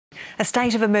A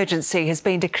state of emergency has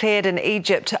been declared in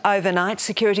Egypt overnight.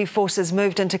 Security forces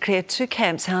moved in to clear two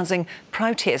camps housing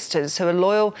protesters who are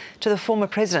loyal to the former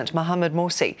president, Mohamed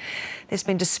Morsi. There's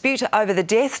been dispute over the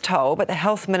death toll, but the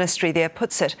health ministry there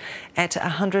puts it at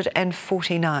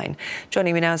 149.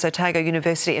 Joining me now is Otago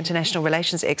University International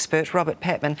Relations expert, Robert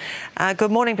Patman.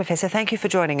 Good morning, Professor. Thank you for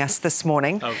joining us this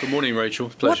morning. Good morning, Rachel.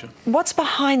 Pleasure. What's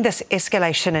behind this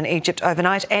escalation in Egypt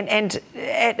overnight, and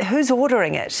who's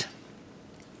ordering it?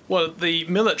 Well, the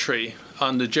military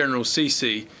under General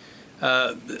Sisi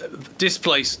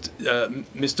displaced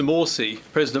Mr. Morsi,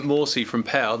 President Morsi, from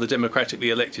power, the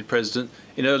democratically elected president,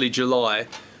 in early July,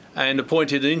 and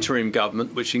appointed an interim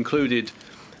government which included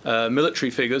military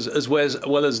figures as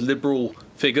well as liberal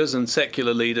figures and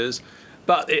secular leaders.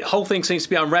 But the whole thing seems to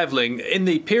be unravelling. In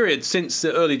the period since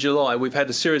early July, we've had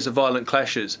a series of violent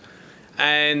clashes,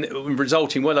 and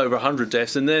resulting well over 100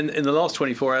 deaths. And then in the last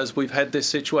 24 hours, we've had this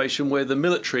situation where the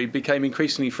military became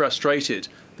increasingly frustrated.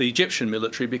 The Egyptian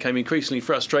military became increasingly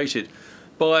frustrated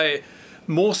by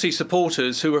Morsi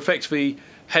supporters who effectively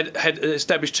had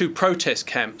established two protest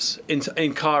camps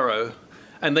in Cairo,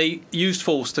 and they used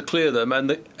force to clear them.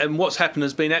 And what's happened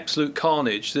has been absolute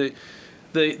carnage. The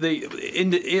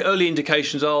early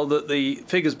indications are that the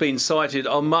figures being cited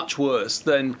are much worse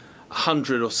than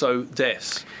 100 or so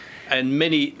deaths,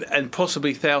 and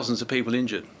possibly thousands of people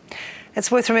injured. It's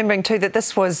worth remembering too that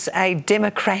this was a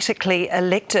democratically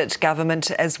elected government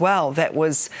as well that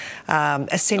was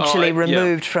essentially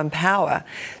removed from power.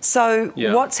 So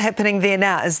what's happening there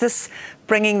now? Is this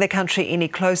bringing the country any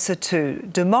closer to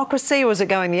democracy, or is it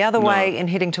going the other way and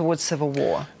heading towards civil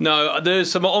war? No,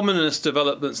 there's some ominous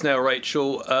developments now,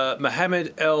 Rachel.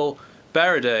 Mohamed El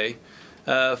Baradei,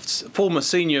 former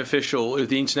senior official of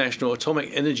the International Atomic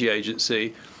Energy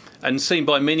Agency, and seen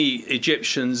by many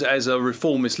Egyptians as a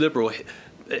reformist liberal,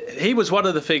 he was one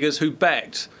of the figures who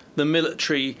backed the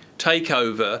military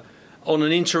takeover on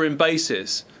an interim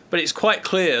basis. But it's quite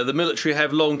clear the military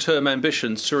have long-term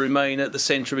ambitions to remain at the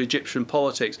centre of Egyptian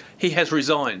politics. He has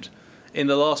resigned in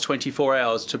the last 24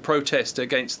 hours to protest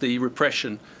against the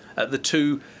repression at the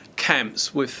two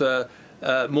camps with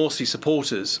Morsi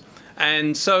supporters.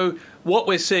 And so what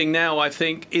we're seeing now, I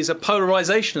think, is a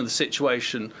polarisation of the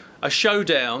situation, a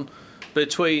showdown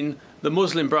between the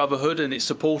Muslim Brotherhood and its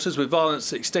supporters, with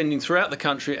violence extending throughout the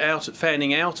country,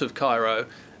 fanning out of Cairo,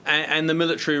 and the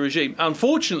military regime.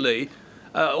 Unfortunately,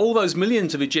 all those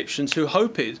millions of Egyptians who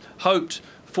hoped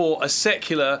for a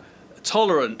secular,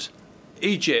 tolerant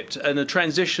Egypt and a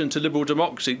transition to liberal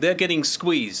democracy, they're getting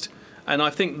squeezed. And I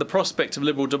think the prospect of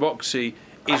liberal democracy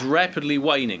is rapidly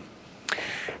waning.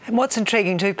 And what's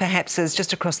intriguing too, perhaps, is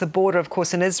just across the border, of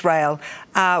course, in Israel,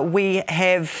 we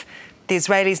have the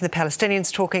Israelis and the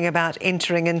Palestinians talking about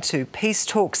entering into peace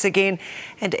talks again.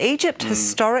 And Egypt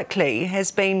historically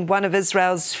has been one of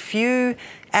Israel's few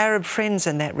Arab friends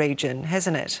in that region,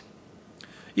 hasn't it?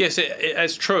 Yes,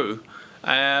 it's true.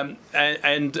 I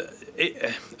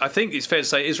think it's fair to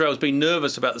say Israel's been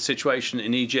nervous about the situation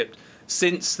in Egypt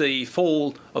since the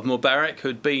fall of Mubarak,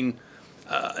 who'd been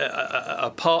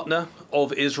a partner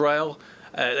of Israel.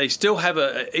 They still have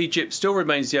Egypt still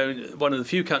remains one of the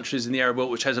few countries in the Arab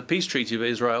world which has a peace treaty with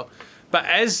Israel. But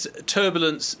as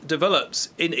turbulence develops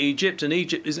in Egypt, and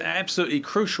Egypt is an absolutely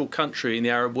crucial country in the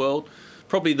Arab world,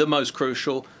 probably the most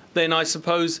crucial, then I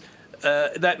suppose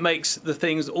that makes the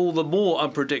things all the more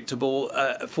unpredictable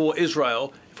for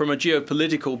Israel from a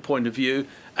geopolitical point of view.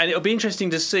 And it'll be interesting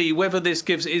to see whether this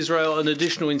gives Israel an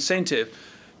additional incentive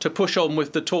to push on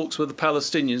with the talks with the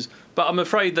Palestinians. But I'm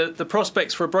afraid that the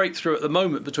prospects for a breakthrough at the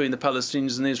moment between the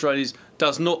Palestinians and the Israelis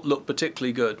does not look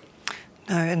particularly good.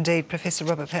 No, indeed. Professor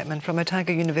Robert Patman from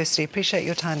Otago University, appreciate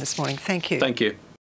your time this morning. Thank you. Thank you.